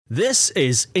This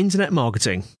is Internet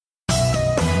Marketing.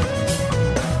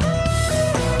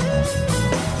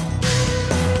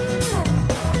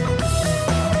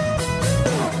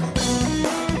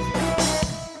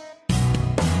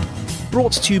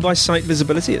 Brought to you by Site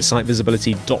Visibility at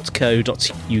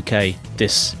sitevisibility.co.uk.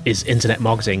 This is Internet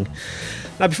Marketing.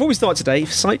 Now, before we start today,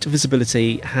 Site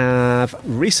Visibility have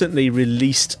recently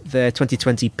released their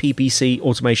 2020 PPC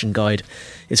Automation Guide.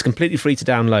 It's completely free to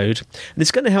download, and it's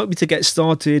going to help you to get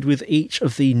started with each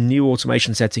of the new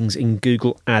automation settings in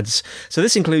Google Ads. So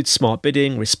this includes smart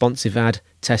bidding, responsive ad,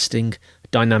 testing,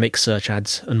 dynamic search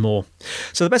ads, and more.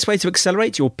 So the best way to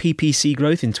accelerate your PPC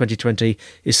growth in 2020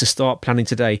 is to start planning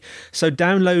today. So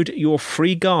download your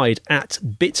free guide at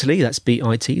bit.ly, that's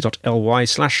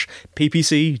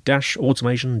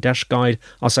bit.ly/PPC-automation-guide.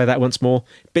 I'll say that once more,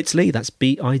 bit.ly, that's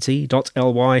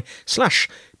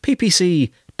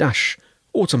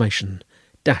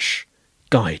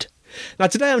bit.ly/PPC-automation-guide. Now,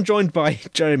 today I'm joined by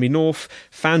Jeremy Knauff,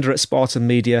 founder at Spartan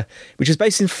Media, which is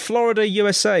based in Florida,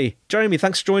 USA. Jeremy,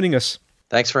 thanks for joining us.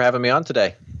 Thanks for having me on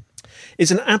today.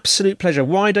 It's an absolute pleasure.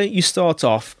 Why don't you start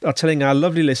off by telling our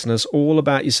lovely listeners all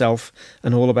about yourself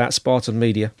and all about Spartan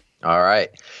Media? All right.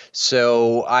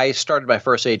 So I started my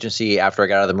first agency after I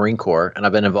got out of the Marine Corps, and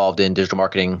I've been involved in digital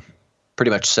marketing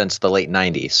pretty much since the late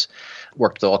 90s.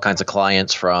 Worked with all kinds of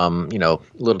clients from,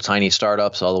 little tiny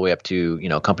startups all the way up to,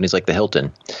 companies like the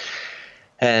Hilton.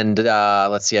 And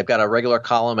let's see, I've got a regular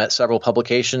column at several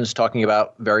publications talking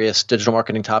about various digital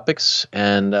marketing topics.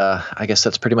 And I guess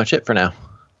that's pretty much it for now.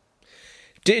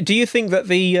 Do you think that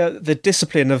the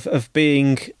discipline of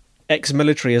being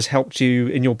ex-military has helped you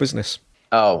in your business?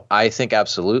 Oh, I think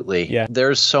absolutely. Yeah.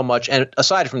 There's so much. And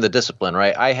aside from the discipline,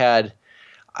 right, I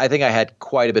think I had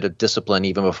quite a bit of discipline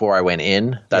even before I went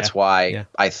in. That's why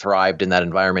I thrived in that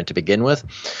environment to begin with.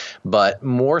 But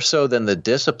more so than the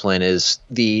discipline is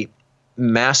the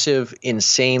massive,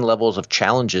 insane levels of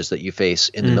challenges that you face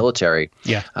in the military.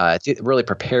 Yeah. It really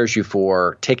prepares you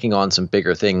for taking on some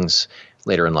bigger things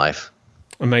later in life.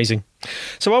 Amazing.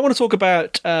 So I want to talk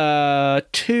about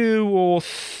 2 or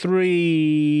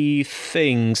 3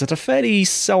 things that are fairly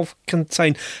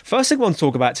self-contained. First thing I want to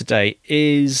talk about today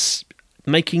is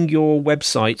making your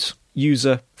website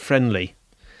user-friendly.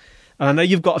 And I know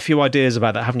you've got a few ideas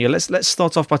about that, haven't you? Let's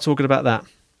start off by talking about that.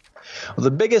 Well,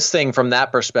 the biggest thing from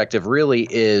that perspective really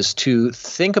is to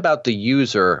think about the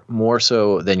user more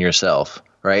so than yourself,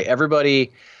 right?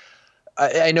 Everybody,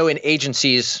 I know in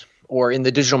agencies or in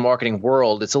the digital marketing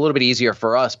world, it's a little bit easier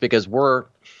for us because we're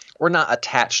not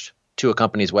attached to a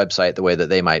company's website the way that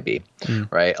they might be,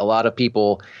 right? A lot of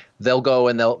people, they'll go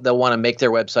and they'll want to make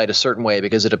their website a certain way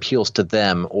because it appeals to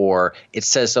them or it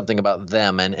says something about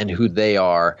them and who they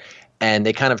are. And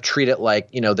they kind of treat it like,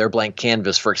 their blank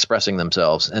canvas for expressing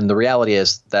themselves. And the reality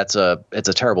is it's a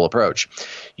terrible approach.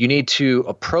 You need to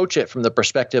approach it from the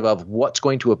perspective of what's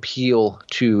going to appeal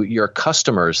to your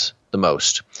customers the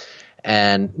most.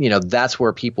 And, that's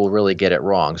where people really get it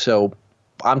wrong. So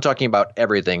I'm talking about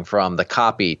everything from the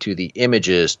copy to the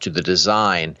images to the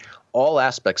design. All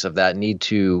aspects of that need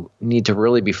to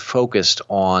really be focused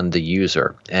on the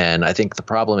user. And I think the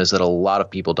problem is that a lot of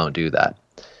people don't do that.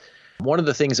 One of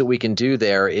the things that we can do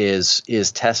there is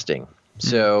testing.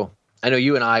 So I know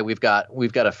you and I, we've got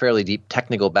a fairly deep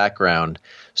technical background.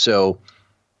 So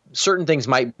certain things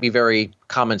might be very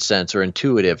common sense or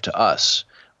intuitive to us,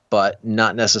 but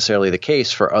not necessarily the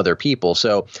case for other people.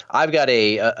 So I've got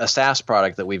a SaaS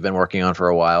product that we've been working on for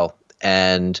a while,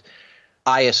 and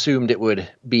I assumed it would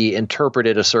be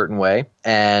interpreted a certain way.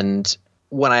 And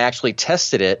when I actually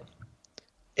tested it,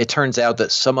 it turns out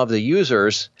that some of the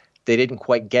users, they didn't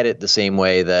quite get it the same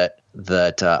way that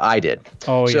I did.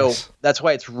 Oh, so yes. That's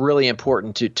why it's really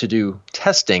important to do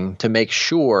testing to make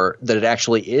sure that it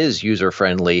actually is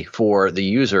user-friendly for the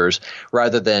users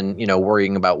rather than,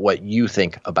 worrying about what you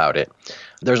think about it.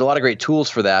 There's a lot of great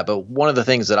tools for that, but one of the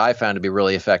things that I found to be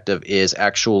really effective is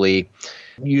actually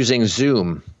using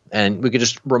Zoom. And we could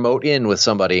just remote in with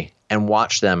somebody and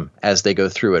watch them as they go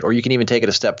through it. Or you can even take it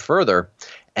a step further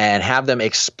and have them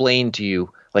explain to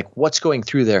you like what's going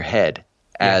through their head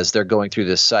as they're going through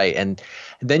this site. And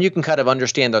then you can kind of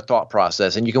understand their thought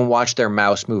process and you can watch their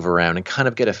mouse move around and kind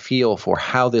of get a feel for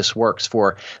how this works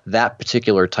for that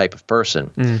particular type of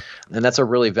person. And that's a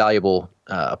really valuable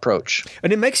approach.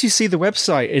 And it makes you see the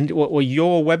website or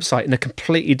your website in a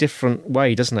completely different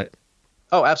way, doesn't it?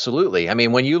 Oh, absolutely. I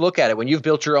mean, when you look at it, when you've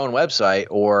built your own website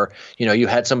or, you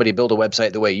had somebody build a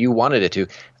website the way you wanted it to,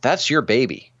 that's your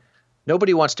baby.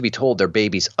 Nobody wants to be told their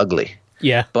baby's ugly.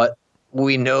 Yeah. But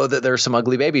we know that there's some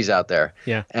ugly babies out there.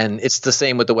 Yeah. And it's the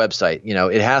same with the website.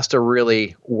 It has to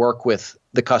really work with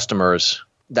the customers.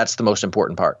 That's the most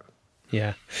important part.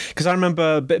 Yeah, because I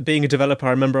remember being a developer.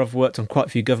 I remember I've worked on quite a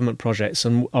few government projects,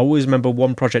 and I always remember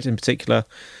one project in particular.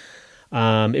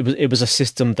 It was a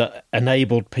system that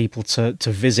enabled people to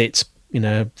visit,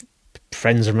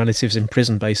 friends and relatives in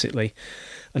prison, basically.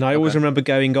 And I always remember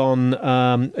going on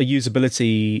a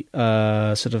usability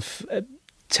sort of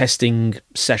testing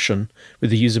session with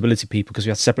the usability people, because we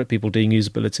had separate people doing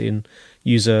usability and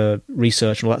user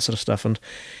research and all that sort of stuff. And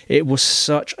it was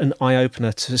such an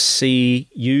eye-opener to see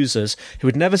users who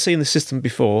had never seen the system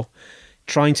before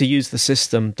trying to use the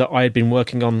system that I had been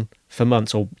working on for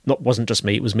months, or not, wasn't just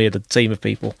me, it was me and a team of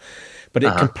people. But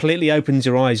it completely opens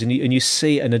your eyes, and you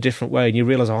see it in a different way, and you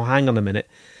realise, oh, hang on a minute,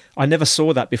 I never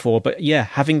saw that before. But yeah,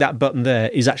 having that button there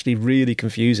is actually really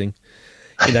confusing.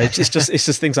 It's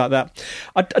just things like that.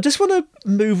 I just want to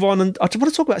move on, and I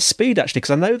want to talk about speed, actually,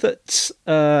 because I know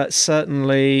that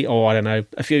certainly, I don't know,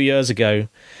 a few years ago,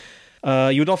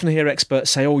 you would often hear experts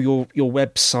say, "Oh, your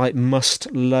website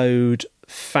must load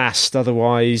fast,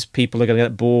 otherwise people are going to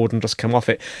get bored and just come off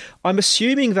it." I'm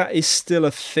assuming that is still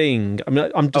a thing. I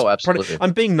mean, absolutely.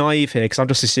 I'm being naive here, because I'm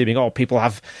just assuming, people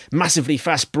have massively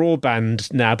fast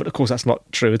broadband now, but of course that's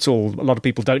not true at all. A lot of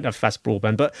people don't have fast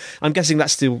broadband, but I'm guessing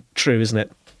that's still true, isn't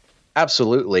it?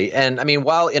 Absolutely. And I mean,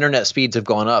 while internet speeds have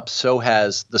gone up, so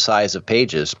has the size of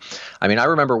pages. I mean, I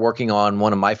remember working on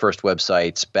one of my first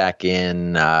websites back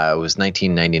in, it was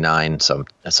 1999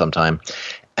 sometime.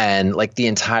 And like the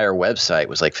entire website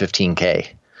was like 15K.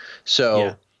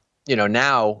 So,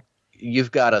 now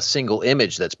you've got a single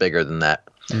image that's bigger than that.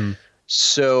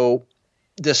 So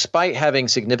despite having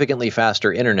significantly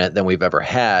faster internet than we've ever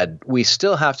had, we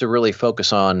still have to really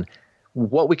focus on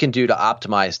what we can do to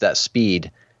optimize that speed,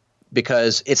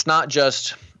 because it's not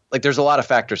just like, there's a lot of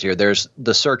factors here. There's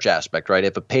the search aspect, right?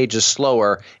 If a page is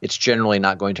slower, it's generally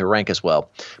not going to rank as well.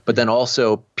 But then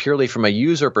also purely from a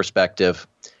user perspective,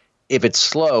 if it's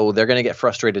slow, they're going to get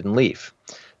frustrated and leave.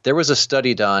 There was a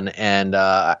study done, and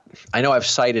I know I've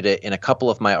cited it in a couple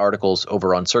of my articles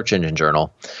over on Search Engine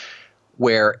Journal,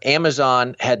 where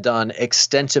Amazon had done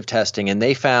extensive testing, and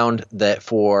they found that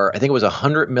for, I think it was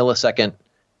 100 millisecond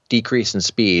decrease in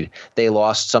speed, they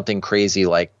lost something crazy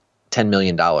like $10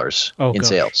 million in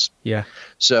sales. Yeah.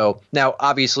 So now,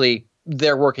 obviously,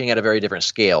 they're working at a very different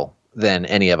scale than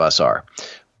any of us are.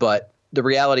 But the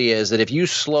reality is that if you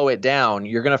slow it down,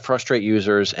 you're going to frustrate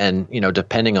users, and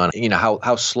depending on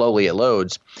how slowly it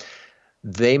loads,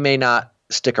 they may not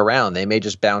stick around. They may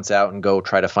just bounce out and go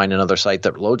try to find another site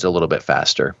that loads a little bit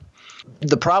faster.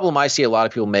 The problem I see a lot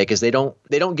of people make is they don't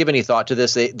give any thought to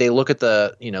this. They look at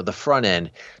the front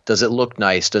end. Does it look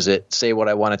nice? Does it say what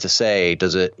I want it to say?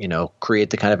 Does it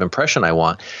create the kind of impression I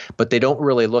want? But they don't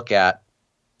really look at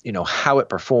how it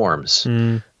performs.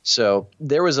 So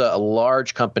there was a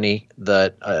large company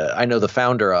that I know the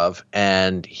founder of,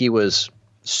 and he was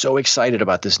so excited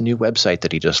about this new website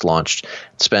that he just launched,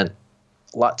 spent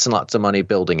lots and lots of money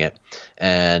building it.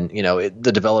 And,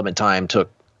 the development time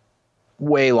took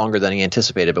way longer than he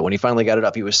anticipated. But when he finally got it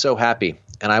up, he was so happy.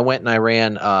 And I went and I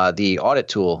ran the audit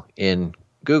tool in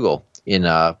Google, in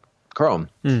Chrome,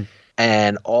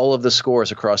 and all of the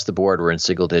scores across the board were in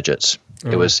single digits.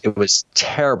 It was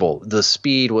terrible. The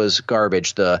speed was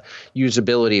garbage. The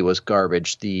usability was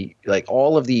garbage.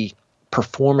 All of the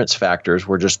performance factors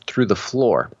were just through the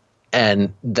floor.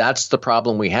 And that's the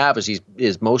problem we have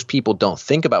is most people don't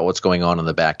think about what's going on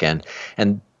the back end.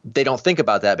 And they don't think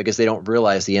about that because they don't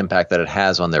realize the impact that it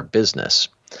has on their business.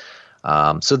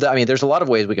 There's a lot of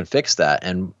ways we can fix that,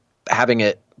 and having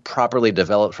it properly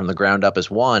developed from the ground up is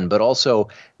one, but also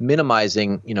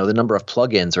minimizing, the number of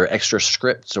plugins or extra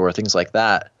scripts or things like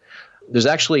that. There's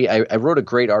actually, I wrote a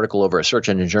great article over at Search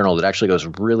Engine Journal that actually goes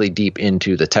really deep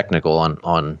into the technical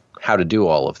on how to do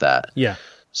all of that. Yeah.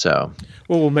 So,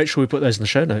 we'll make sure we put those in the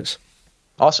show notes.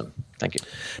 Awesome. Thank you.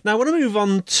 Now, I want to move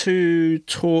on to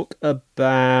talk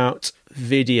about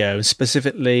video,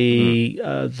 specifically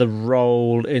the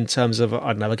role in terms of,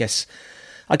 I don't know, I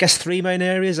guess three main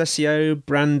areas: SEO,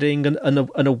 branding,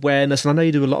 and awareness. And I know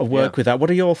you do a lot of work with that. What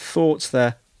are your thoughts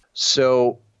there?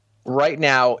 So right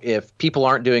now, if people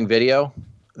aren't doing video,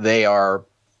 they are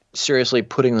seriously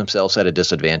putting themselves at a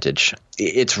disadvantage.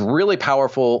 It's really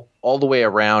powerful all the way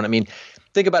around. I mean,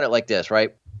 think about it like this,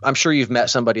 right? I'm sure you've met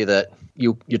somebody that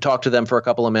you talk to them for a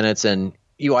couple of minutes and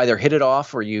you either hit it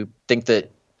off or you think that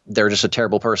they're just a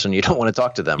terrible person. You don't want to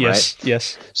talk to them, right?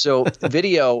 Yes. So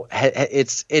video,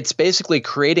 it's basically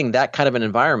creating that kind of an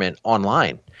environment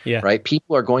online, right?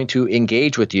 People are going to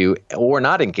engage with you or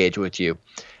not engage with you.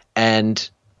 And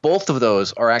both of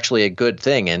those are actually a good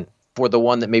thing. And for the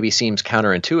one that maybe seems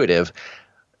counterintuitive,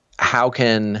 how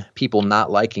can people not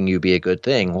liking you be a good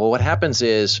thing? Well, what happens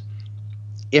is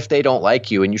if they don't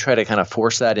like you and you try to kind of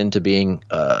force that into being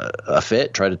a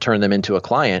fit, try to turn them into a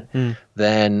client,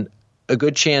 then a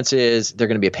good chance is they're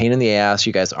going to be a pain in the ass.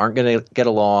 You guys aren't going to get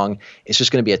along. It's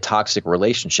just going to be a toxic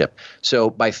relationship. So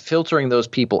by filtering those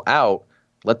people out,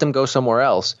 let them go somewhere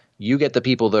else. You get the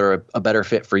people that are a better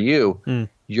fit for you.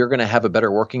 You're going to have a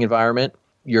better working environment.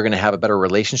 You're going to have a better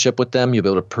relationship with them. You'll be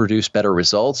able to produce better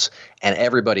results, and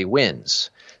everybody wins.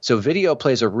 So video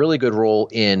plays a really good role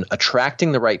in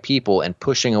attracting the right people and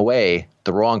pushing away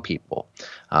the wrong people.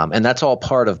 And that's all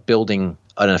part of building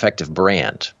an effective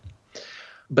brand.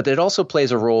 But it also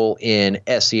plays a role in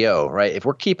SEO, right? If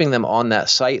we're keeping them on that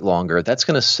site longer, that's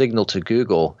going to signal to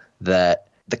Google that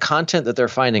the content that they're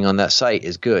finding on that site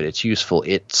is good, it's useful,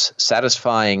 it's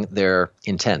satisfying their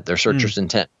intent, their searcher's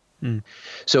intent.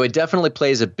 So it definitely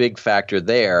plays a big factor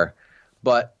there.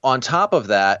 But on top of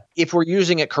that, if we're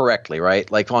using it correctly, right?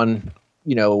 Like on,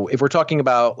 if we're talking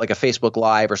about like a Facebook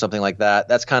Live or something like that,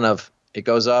 that's kind of, it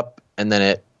goes up and then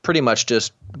it pretty much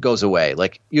just goes away.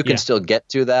 Like you can still get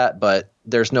to that, but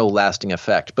there's no lasting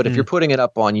effect. But if you're putting it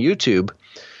up on YouTube,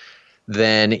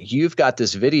 then you've got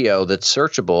this video that's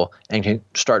searchable and can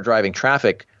start driving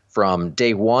traffic from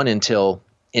day one until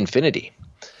infinity.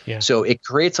 So it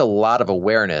creates a lot of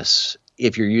awareness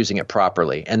if you're using it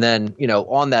properly. And then,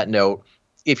 on that note,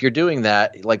 if you're doing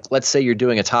that, like let's say you're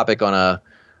doing a topic on a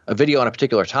video on a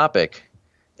particular topic,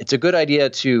 it's a good idea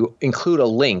to include a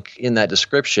link in that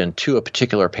description to a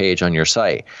particular page on your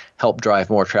site, help drive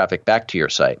more traffic back to your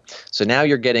site. So now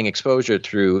you're getting exposure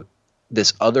through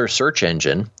this other search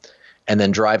engine and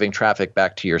then driving traffic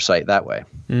back to your site that way.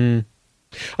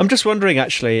 I'm just wondering,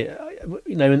 actually,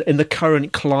 in the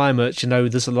current climate,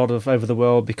 there's a lot of over the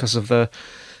world because of the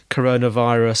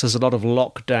coronavirus, there's a lot of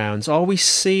lockdowns. Are we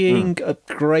seeing a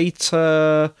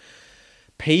greater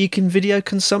peak in video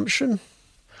consumption?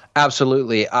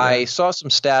 Absolutely. I saw some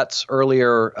stats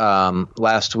earlier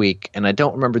last week, and I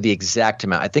don't remember the exact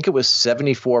amount. I think it was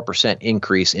 74%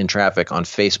 increase in traffic on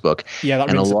Facebook. Yeah, that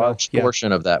and a rings a bell. large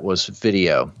portion of that was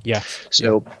video. Yeah.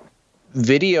 So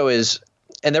video is,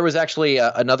 and there was actually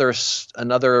another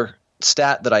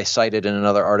stat that I cited in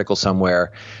another article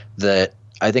somewhere that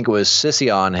I think it was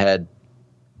Sission had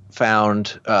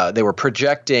found. They were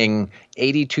projecting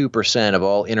 82% of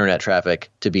all internet traffic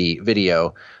to be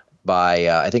video by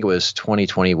I think it was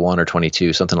 2021 or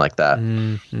 22, something like that.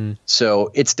 So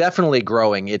it's definitely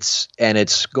growing. It's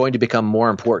going to become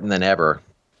more important than ever.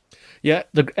 Yeah,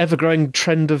 the ever-growing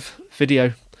trend of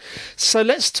video. So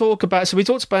let's talk about. So we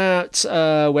talked about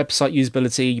website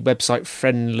usability, website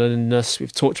friendliness.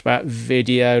 We've talked about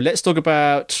video. Let's talk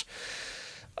about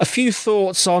a few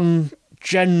thoughts on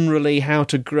generally how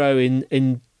to grow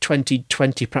in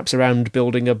 2020, perhaps around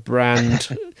building a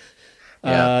brand.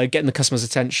 Getting the customer's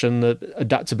attention, the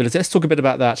adaptability. Let's talk a bit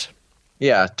about that.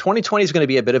 Yeah, 2020 is going to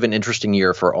be a bit of an interesting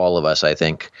year for all of us, I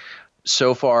think.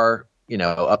 So far,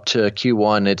 up to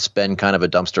Q1, it's been kind of a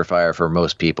dumpster fire for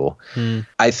most people.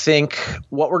 I think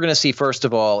what we're going to see, first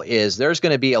of all, is there's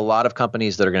going to be a lot of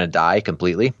companies that are going to die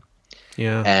completely.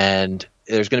 Yeah. And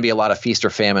there's going to be a lot of feast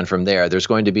or famine from there. There's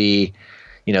going to be,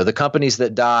 the companies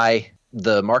that die,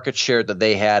 the market share that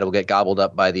they had will get gobbled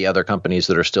up by the other companies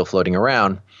that are still floating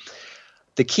around.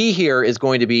 The key here is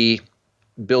going to be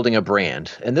building a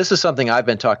brand. And this is something I've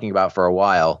been talking about for a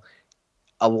while.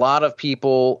 A lot of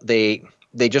people, they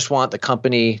just want the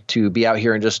company to be out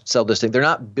here and just sell this thing. They're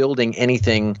not building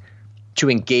anything to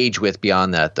engage with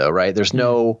beyond that, though, right? There's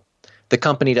the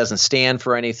company doesn't stand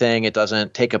for anything. It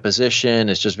doesn't take a position.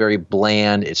 It's just very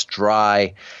bland. It's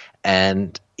dry.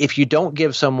 And if you don't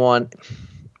give someone,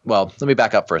 well, let me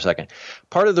back up for a second.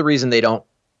 Part of the reason they don't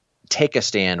take a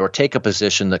stand or take a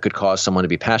position that could cause someone to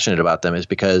be passionate about them is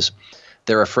because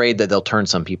they're afraid that they'll turn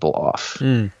some people off.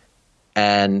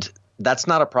 And that's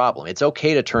not a problem. It's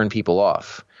okay to turn people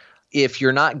off. If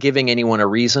you're not giving anyone a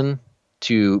reason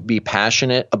to be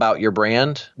passionate about your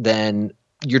brand, then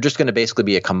you're just going to basically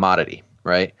be a commodity,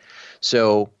 right?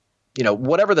 So,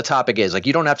 whatever the topic is, like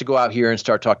you don't have to go out here and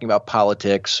start talking about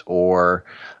politics or,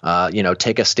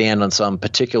 take a stand on some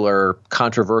particular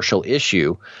controversial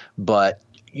issue, but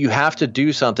you have to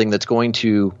do something that's going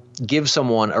to give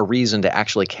someone a reason to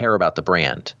actually care about the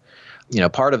brand.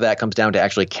 Part of that comes down to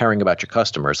actually caring about your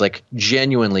customers, like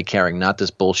genuinely caring, not this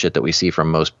bullshit that we see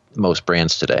from most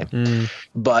brands today.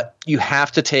 But you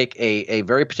have to take a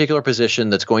very particular position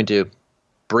that's going to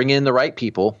bring in the right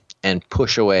people and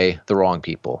push away the wrong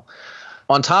people.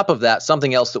 On top of that,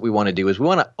 something else that we want to do is we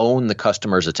want to own the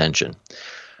customer's attention.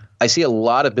 I see a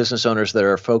lot of business owners that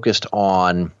are focused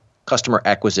on customer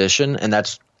acquisition, and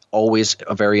that's always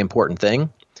a very important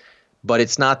thing. but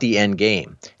it's not the end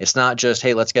game. It's not just,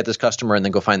 hey, let's get this customer and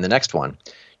then go find the next one.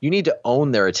 You need to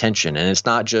own their attention. And it's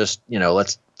not just,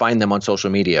 let's find them on social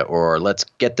media or let's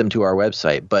get them to our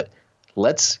website, but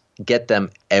let's get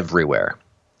them everywhere.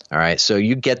 All right. So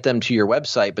you get them to your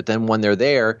website, but then when they're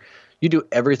there, you do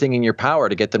everything in your power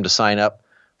to get them to sign up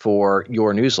for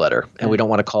your newsletter. And we don't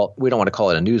want to call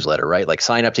it a newsletter, right? Like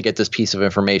sign up to get this piece of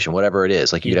information, whatever it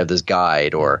is. Like you could have this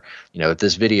guide or,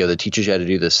 this video that teaches you how to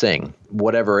do this thing,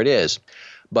 whatever it is.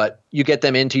 But you get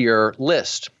them into your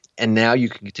list and now you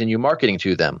can continue marketing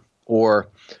to them, or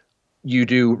you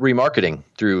do remarketing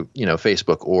through,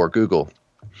 Facebook or Google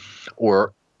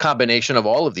or combination of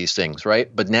all of these things,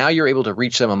 right? But now you're able to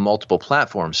reach them on multiple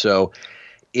platforms. So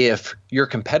if your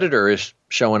competitor is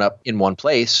showing up in one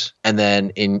place and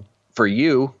then for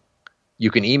you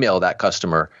can email that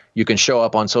customer, you can show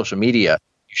up on social media,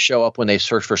 you show up when they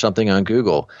search for something on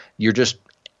Google, you're just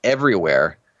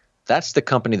everywhere. That's the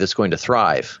company that's going to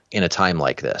thrive in a time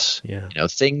like this. Yeah.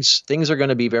 Things are going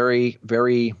to be very,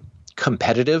 very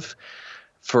competitive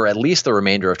for at least the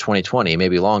remainder of 2020,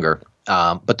 maybe longer.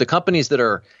 But the companies that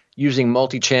are using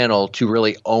multi-channel to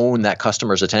really own that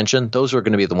customer's attention, those are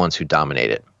going to be the ones who dominate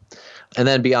it. And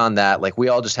then beyond that, like we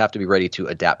all just have to be ready to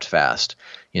adapt fast.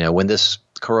 When this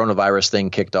coronavirus thing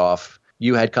kicked off,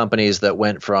 you had companies that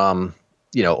went from,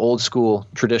 old school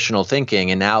traditional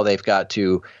thinking, and now they've got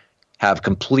to have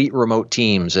complete remote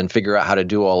teams and figure out how to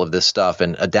do all of this stuff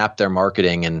and adapt their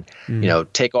marketing and,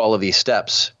 take all of these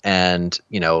steps. And,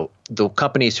 the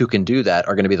companies who can do that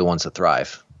are going to be the ones that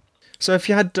thrive. So if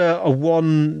you had a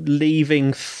one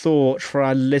leaving thought for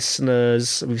our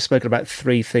listeners, we've spoken about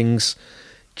three things,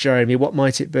 Jeremy, what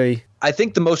might it be? I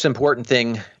think the most important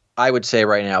thing I would say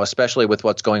right now, especially with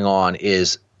what's going on,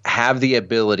 is have the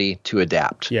ability to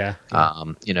adapt. Yeah.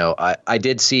 I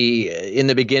did see in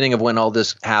the beginning of when all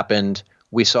this happened,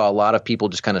 we saw a lot of people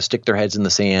just kind of stick their heads in the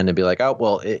sand and be like, oh,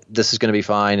 well, this is going to be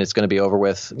fine. It's going to be over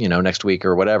with, next week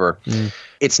or whatever.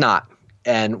 It's not.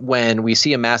 And when we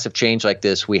see a massive change like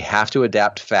this, we have to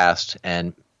adapt fast,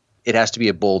 and it has to be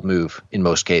a bold move in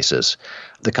most cases.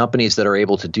 The companies that are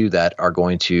able to do that are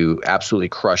going to absolutely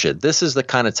crush it. This is the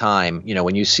kind of time,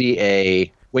 when you see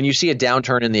a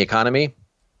downturn in the economy,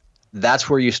 that's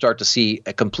where you start to see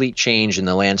a complete change in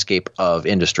the landscape of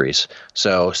industries.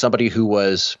 So somebody who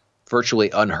was virtually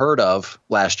unheard of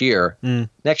last year,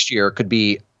 next year could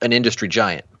be an industry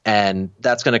giant. And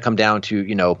that's going to come down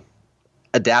to,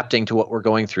 adapting to what we're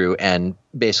going through and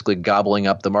basically gobbling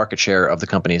up the market share of the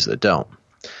companies that don't.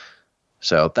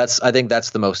 So I think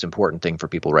that's the most important thing for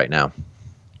people right now.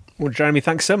 Well, Jeremy,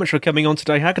 thanks so much for coming on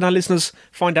today. How can our listeners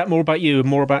find out more about you and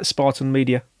more about Spartan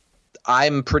Media?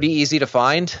 I'm pretty easy to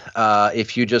find.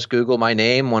 If you just Google my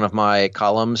name, one of my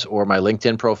columns or my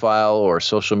LinkedIn profile or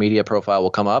social media profile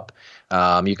will come up.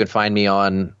 You can find me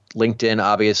on LinkedIn,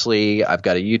 obviously. I've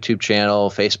got a YouTube channel,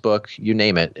 Facebook, you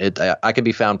name it. I can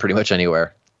be found pretty much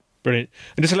anywhere. Brilliant.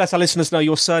 And just to let our listeners know,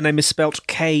 your surname is spelt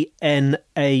Knauff,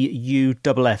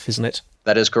 isn't it?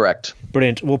 That is correct.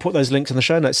 Brilliant. We'll put those links in the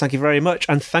show notes. Thank you very much.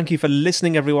 And thank you for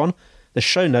listening, everyone. The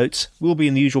show notes will be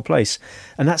in the usual place.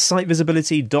 And that's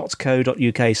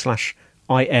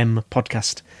sitevisibility.co.uk/IM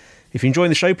podcast. If you're enjoying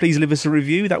the show, please leave us a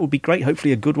review. That would be great,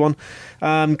 hopefully a good one.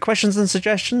 Questions and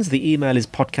suggestions, the email is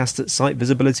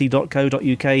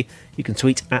podcast@sitevisibility.co.uk. You can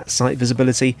tweet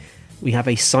 @sitevisibility. We have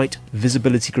a Site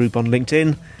Visibility group on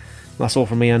LinkedIn. That's all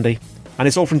from me, Andy. And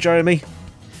it's all from Jeremy.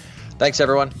 Thanks,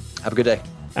 everyone. Have a good day.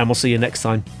 And we'll see you next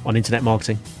time on Internet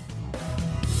Marketing.